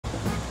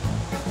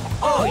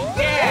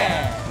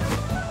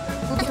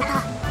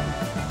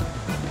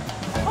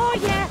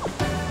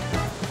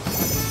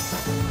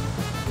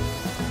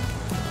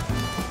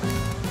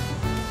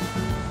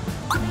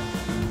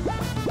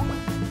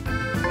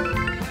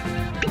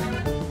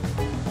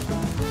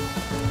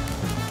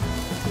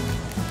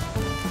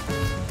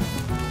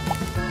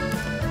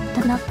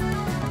な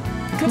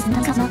クリス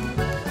の様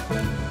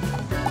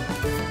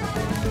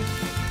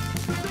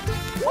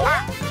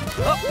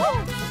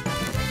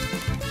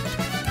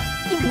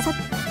インフルさ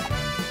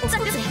おさ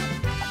ですね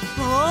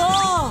お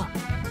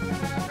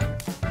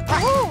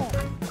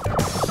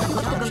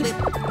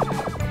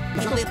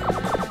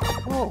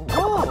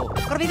お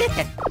これで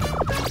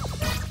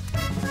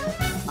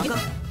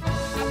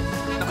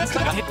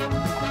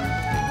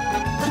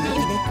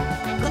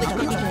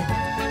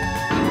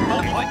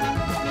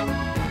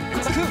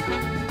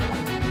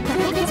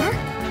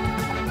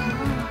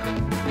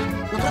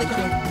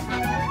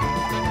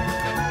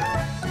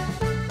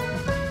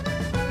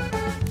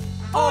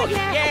Oh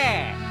yeah!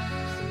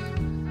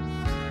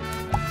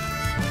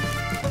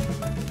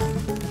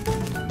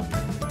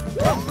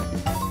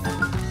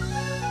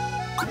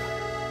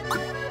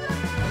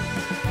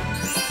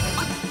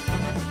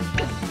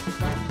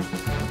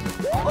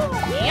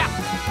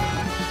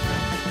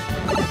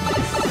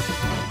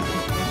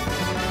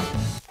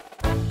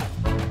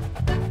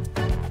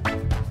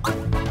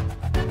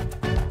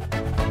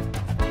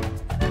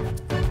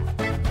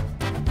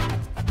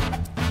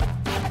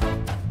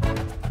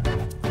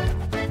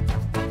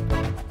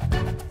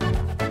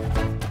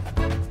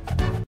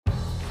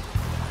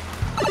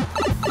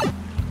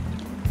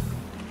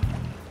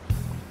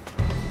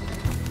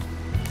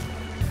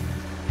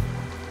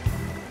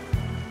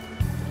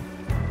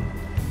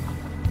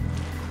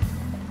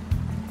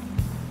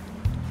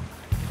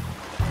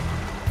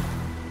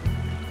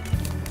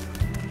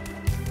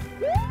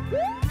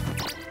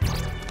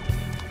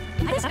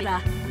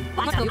 là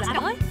quá sự là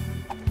mới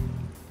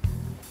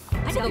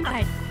hãy sử dụng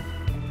này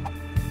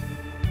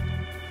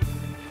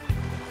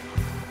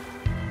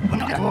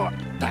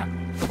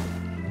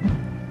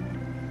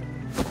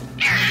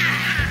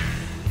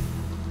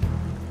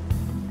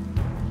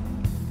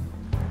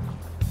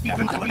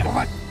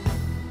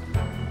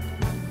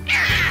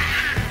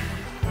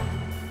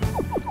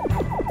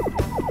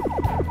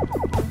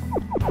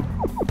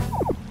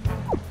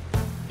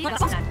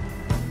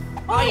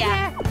oh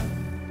yeah.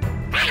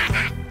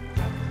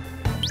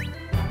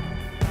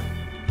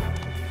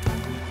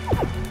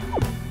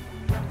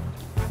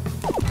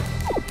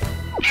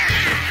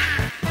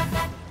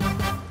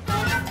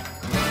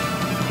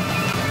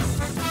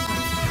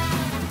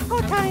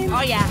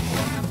 Oh yeah. Oh yeah.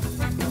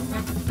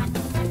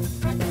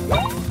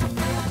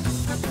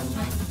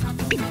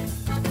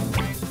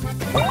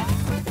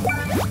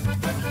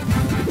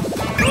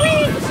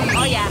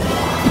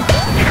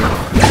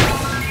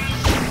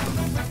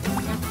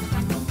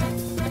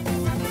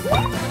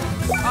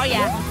 Oh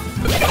yeah.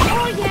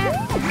 Oh yeah.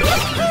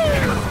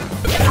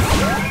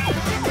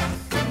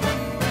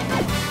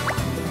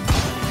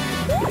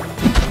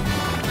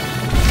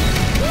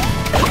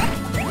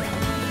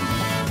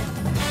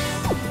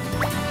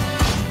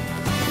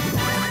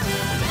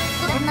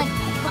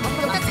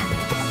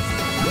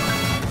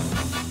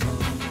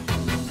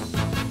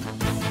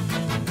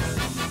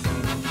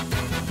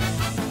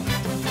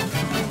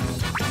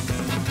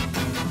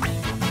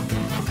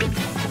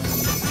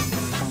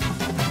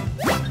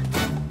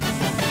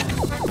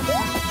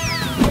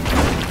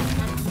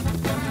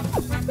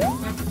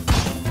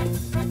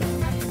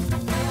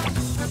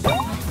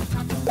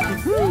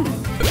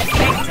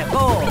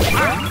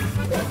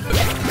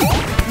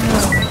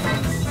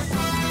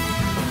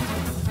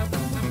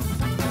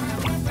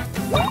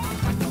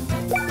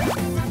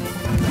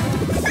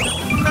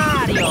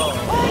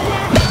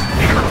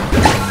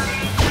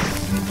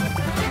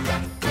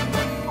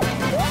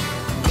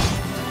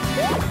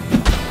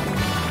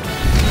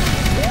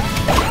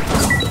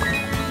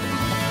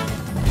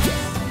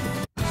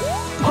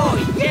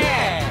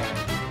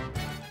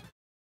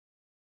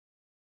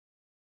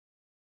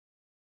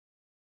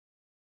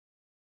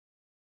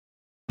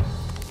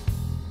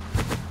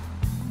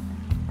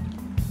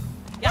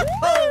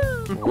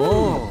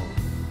 Oh.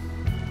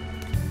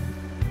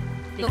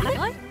 Được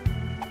rồi.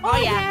 Oh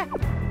yeah.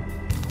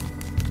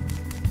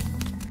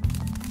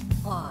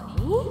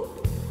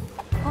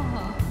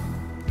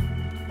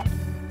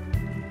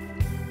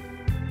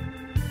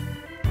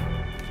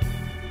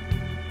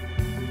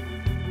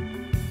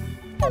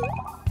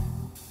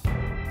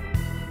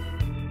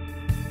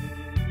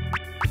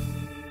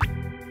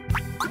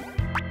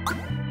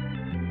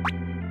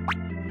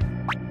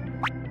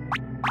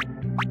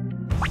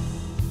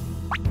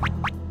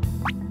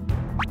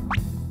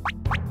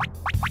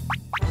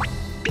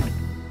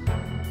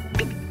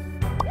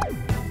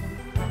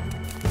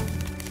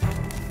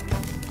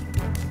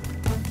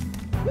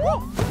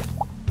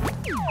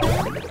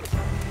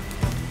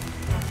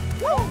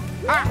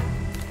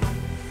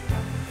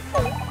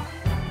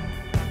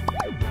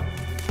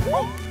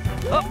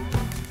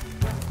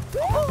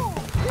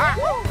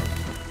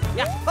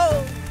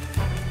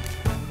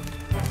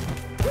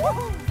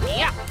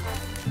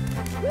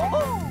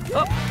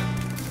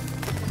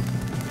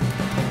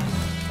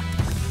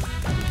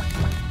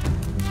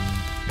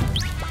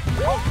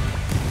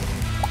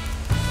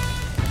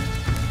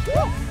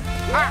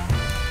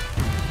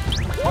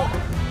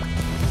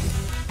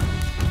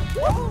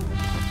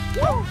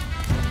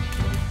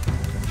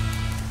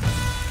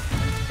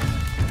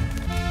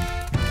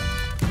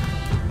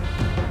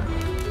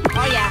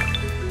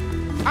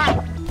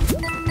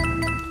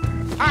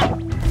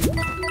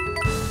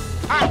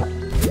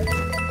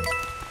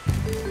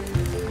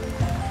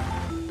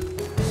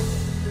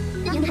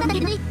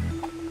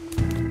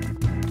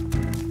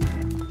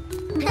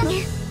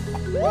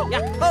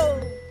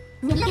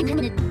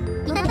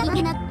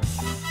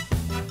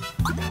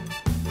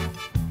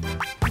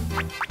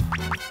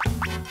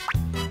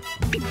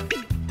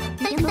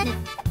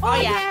 Oh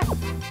ya.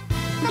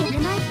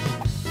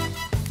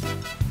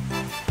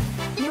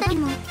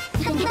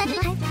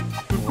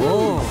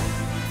 Oh.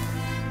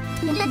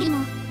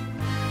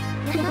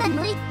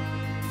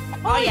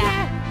 Oh ya.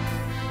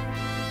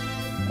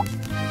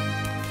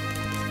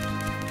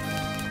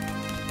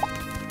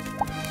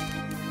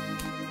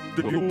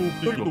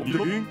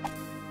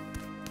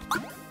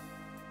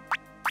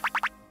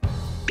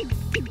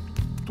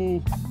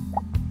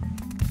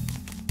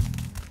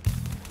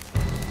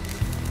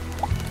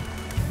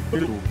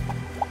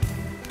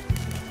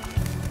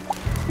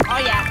 Oh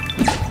ya.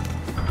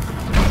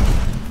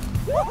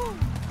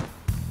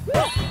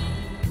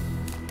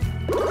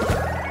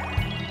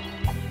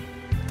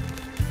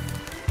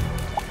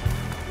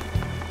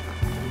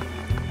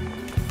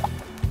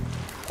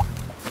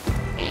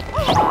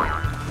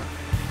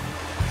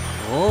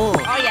 Oh.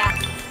 Oh ya.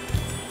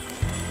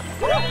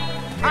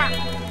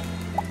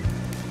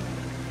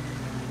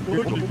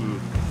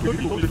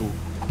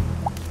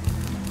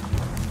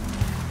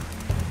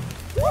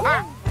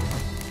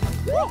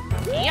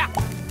 Iya.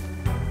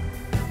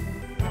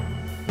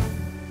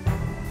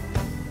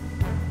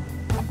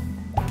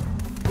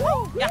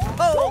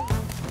 Yahoo!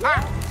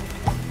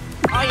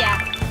 Oh ya. Oh ya.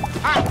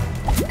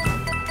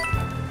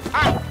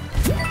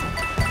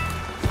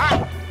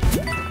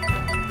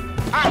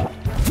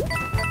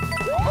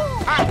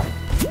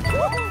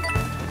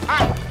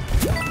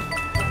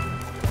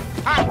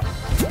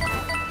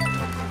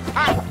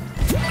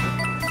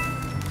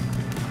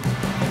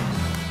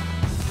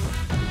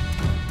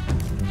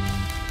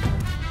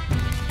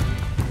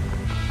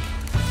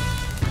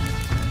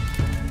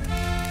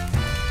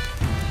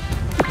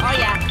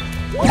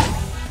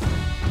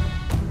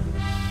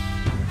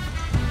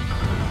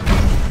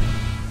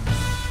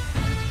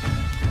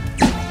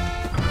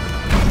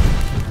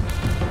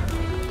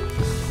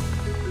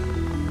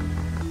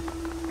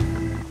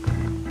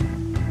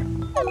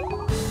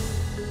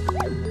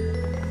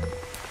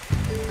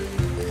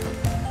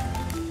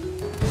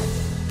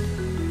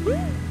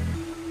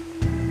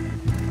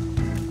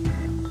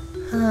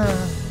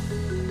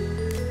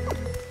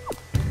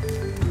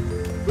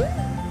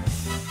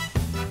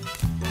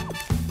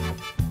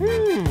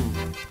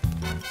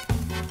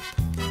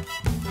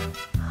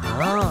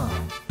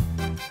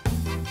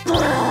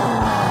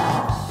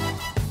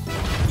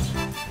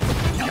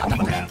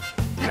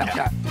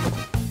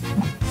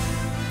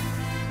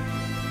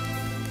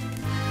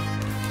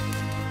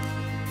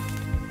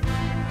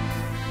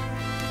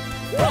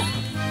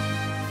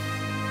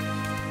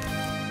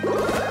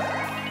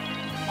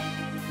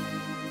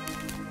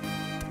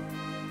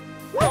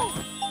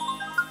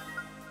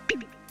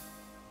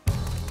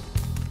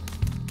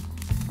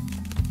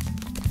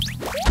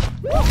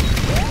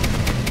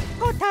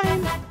 Go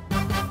time.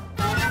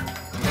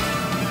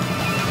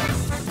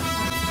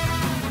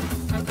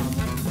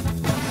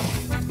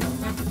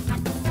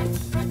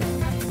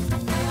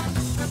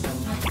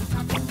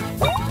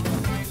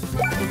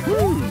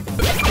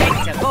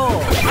 Let's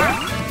go.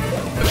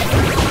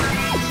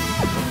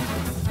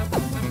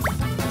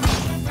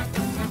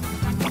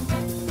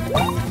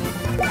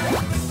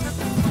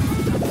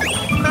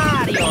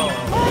 Mario.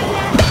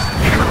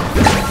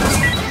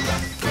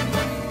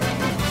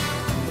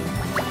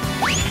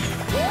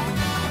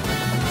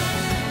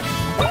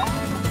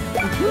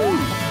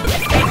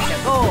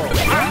 Let's go.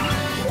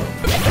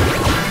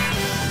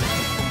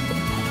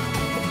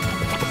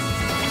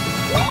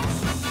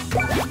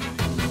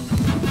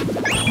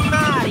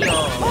 Mario.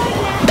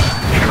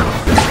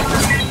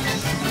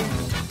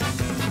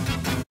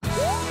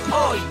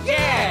 Oh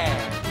yeah.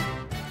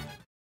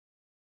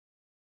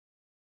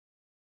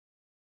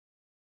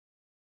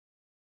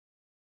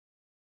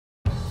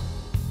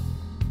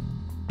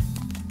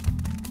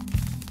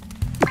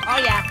 Oh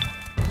yeah.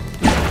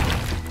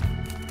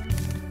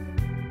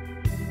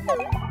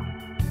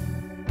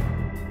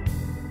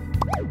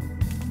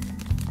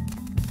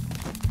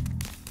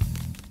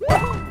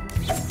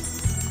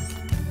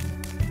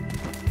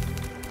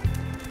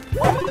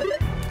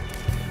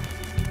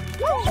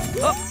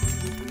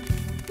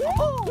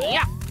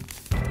 Yeah.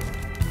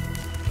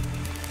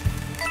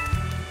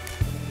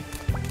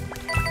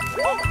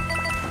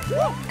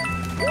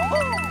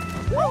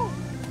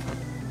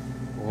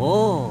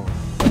 Oh.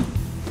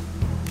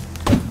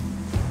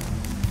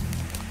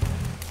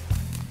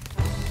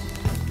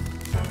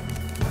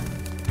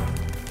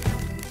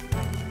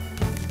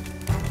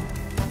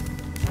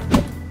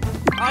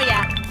 Oh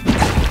yeah.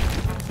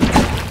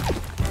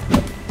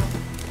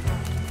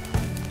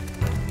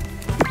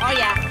 Oh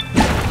yeah.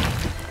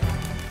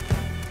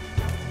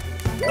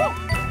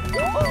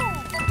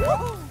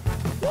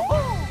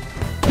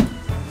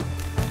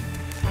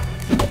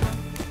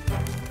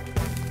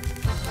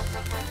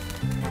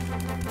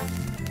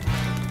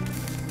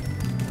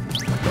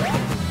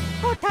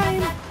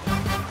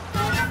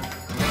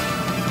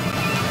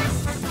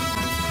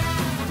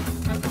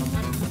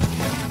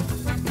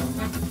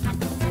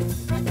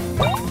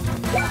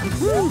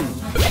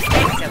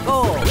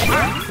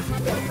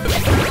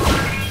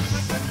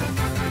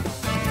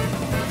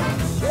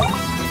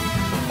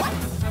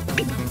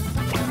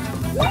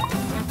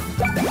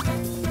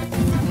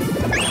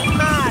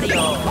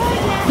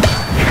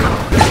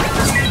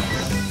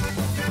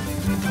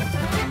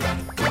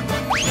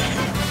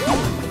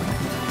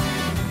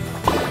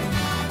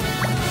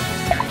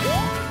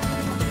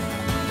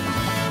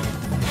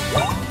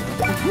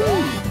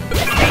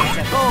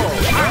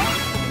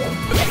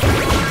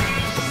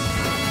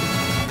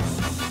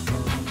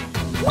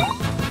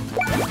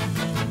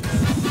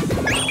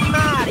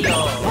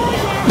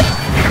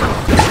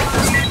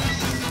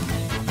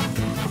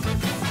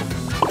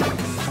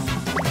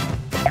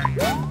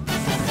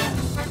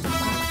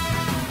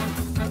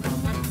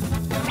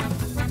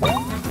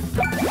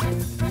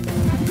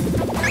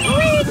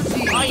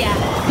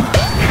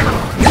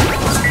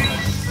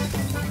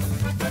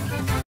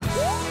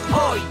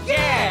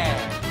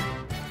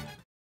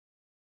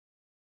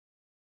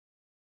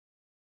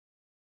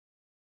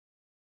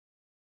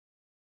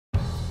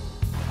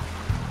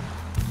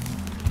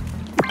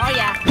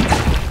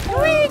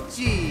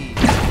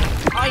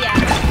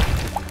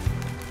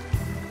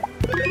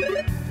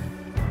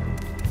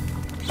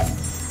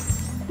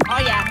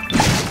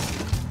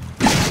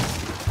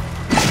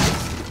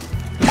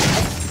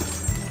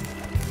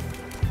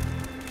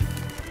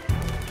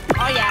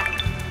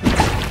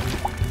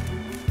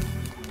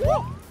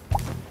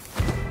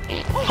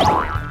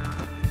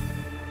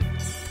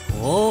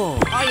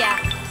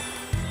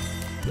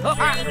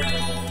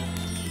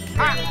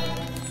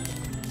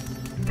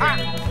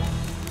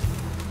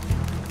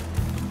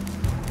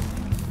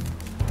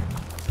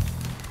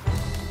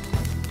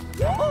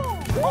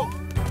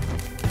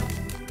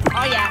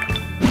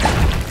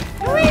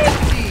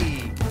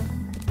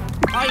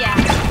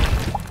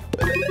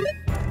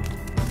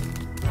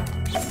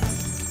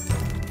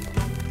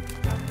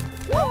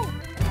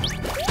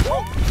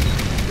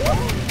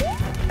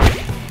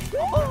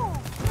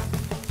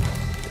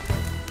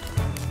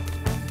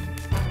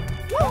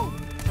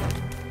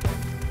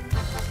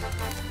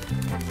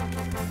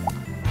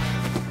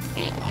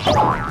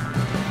 Oh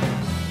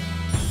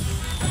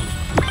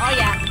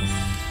yeah.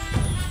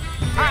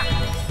 Ha.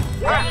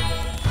 Ha.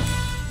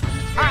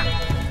 Ha.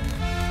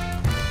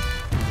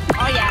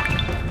 Oh yeah.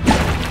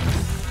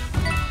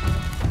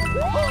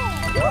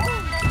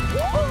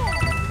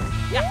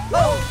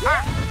 Yahoo! Ha.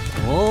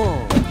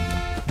 Oh.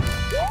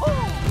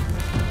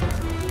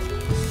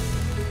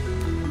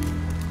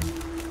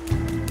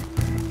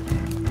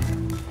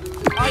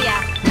 Oh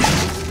yeah.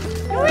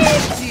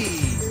 Luigi!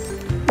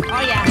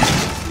 Oh yeah.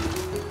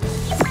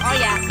 Oh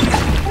yeah.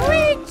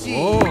 Luigi!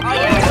 Oh. Oh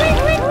yeah.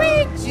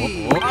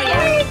 Luigi! Oh. Oh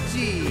yeah.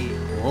 Luigi!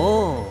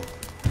 Oh.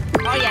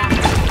 Oh yeah.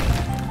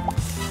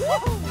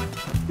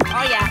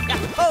 Oh yeah.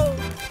 Yahoo!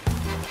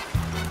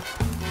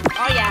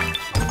 Oh yeah.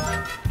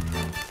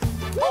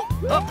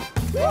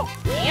 Oh.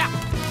 Yeah.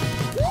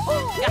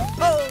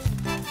 Yahoo!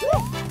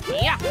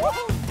 Yeah.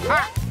 Ha.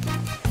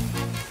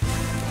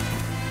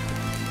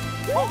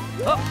 Oh.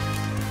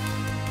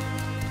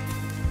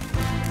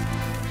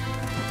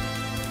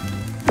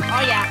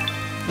 Oh yeah.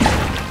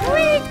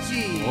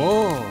 Luigi!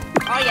 Oh.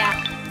 Oh yeah.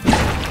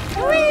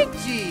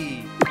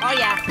 Luigi! Oh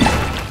yeah.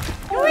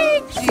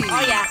 Luigi!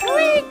 Oh yeah.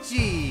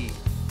 Luigi!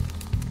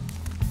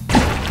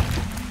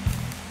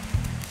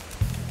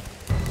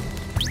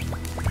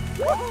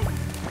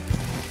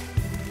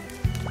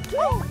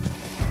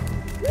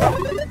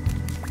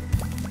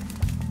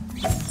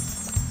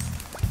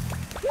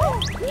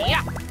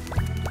 Yeah.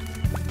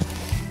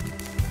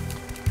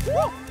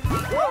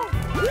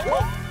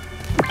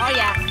 Oh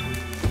yeah.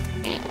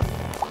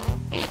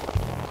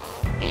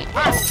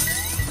 Ah.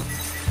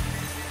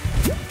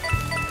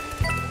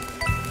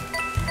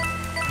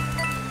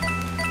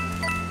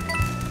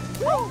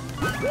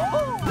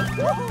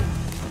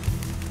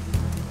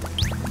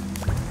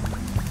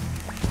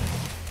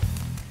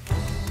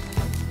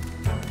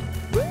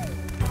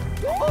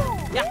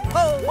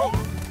 Yahoo!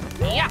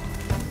 Yeah.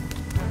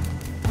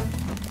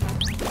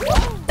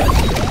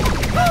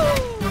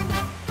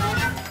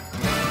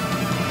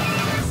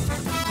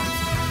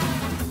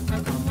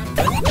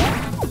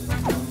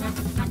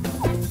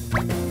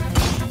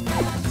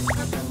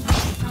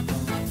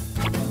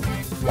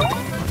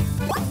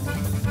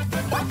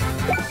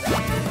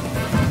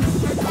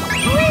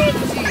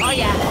 Oh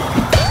yeah.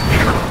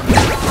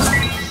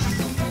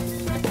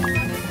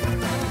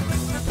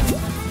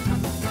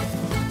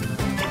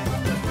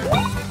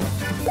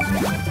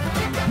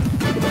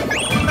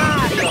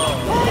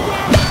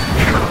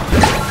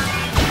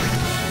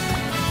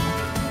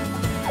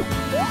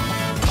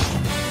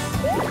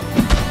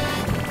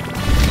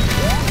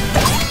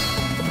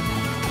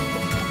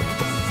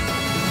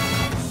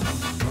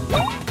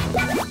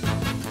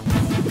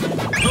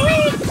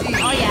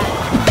 Oh yeah.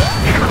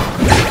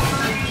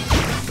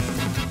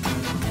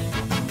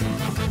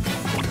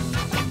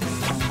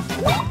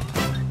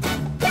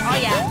 Oh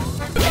yeah.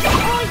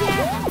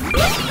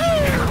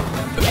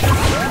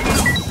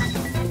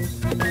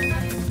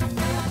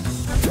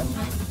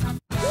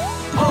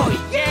 Oh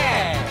yeah.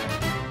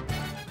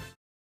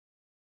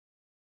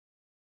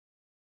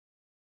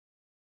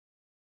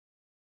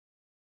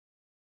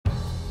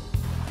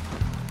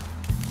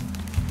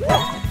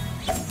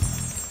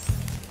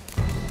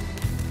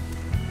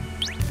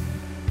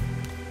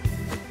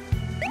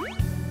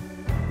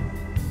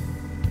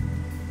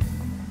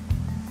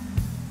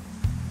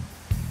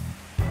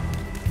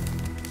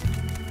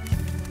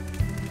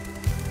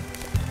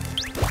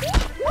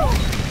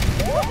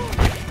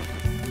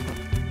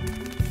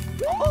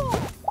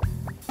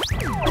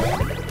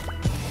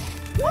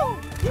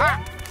 Ha.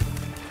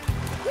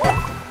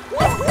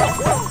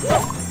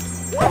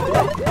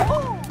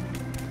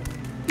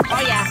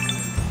 Oh yeah.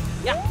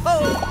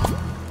 Yahoo!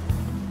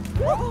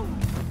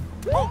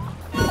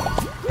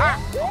 Ha.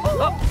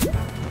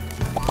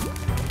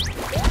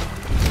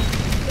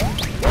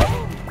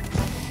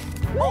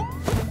 Oh.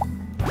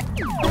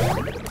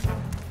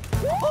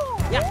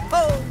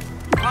 Yahoo!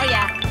 Oh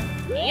yeah.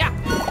 Yeah.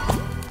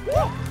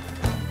 Oh.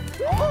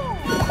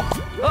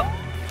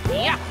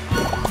 Yeah.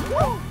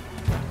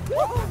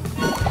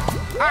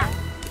 Ha.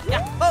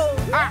 Yahoo!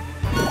 Ha.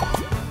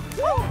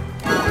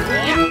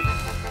 Yeah.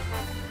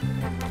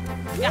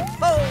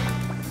 Yahoo!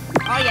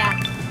 Oh yeah.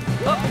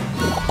 Oh.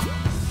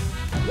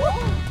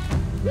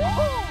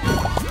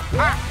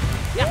 Ha.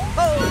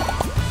 Yahoo!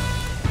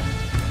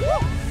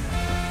 Oh.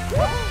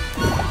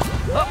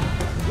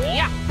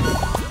 Yeah.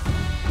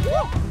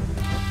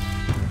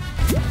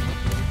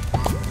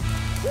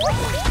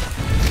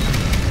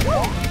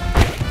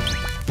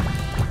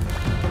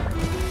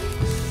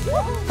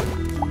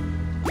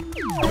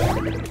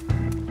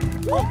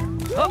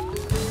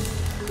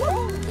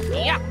 Oh.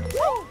 Yeah.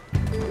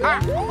 Ha.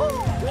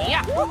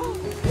 Yeah.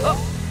 Oh.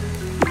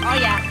 Oh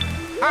yeah.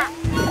 Ha.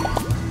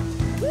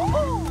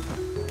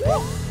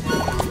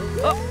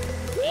 Oh.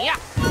 Yeah.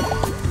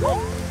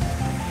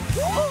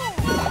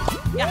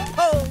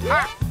 Yahoo!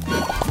 Ha.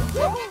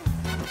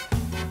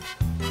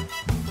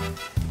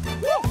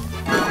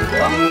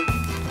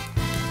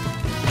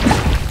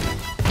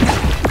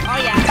 Oh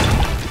yeah.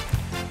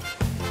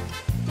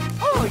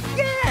 Oh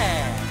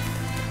yeah.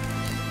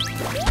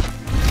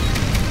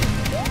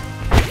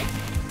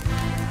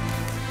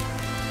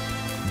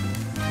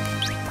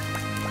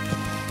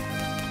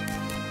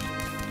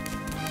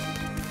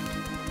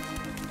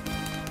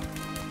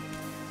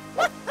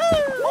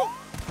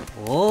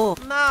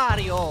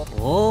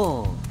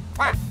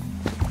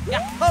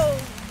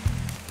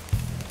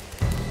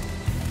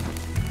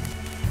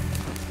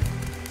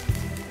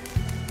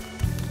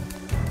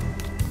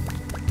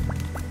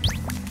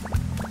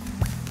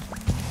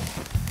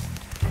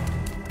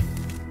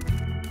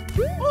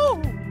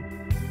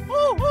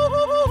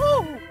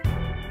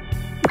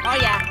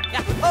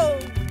 Yahoo!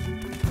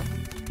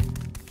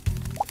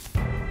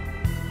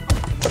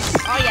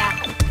 Oh yeah!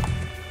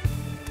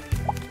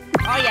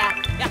 Oh yeah!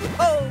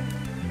 Yahoo!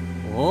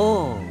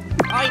 Oh.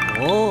 Oh!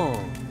 Oh.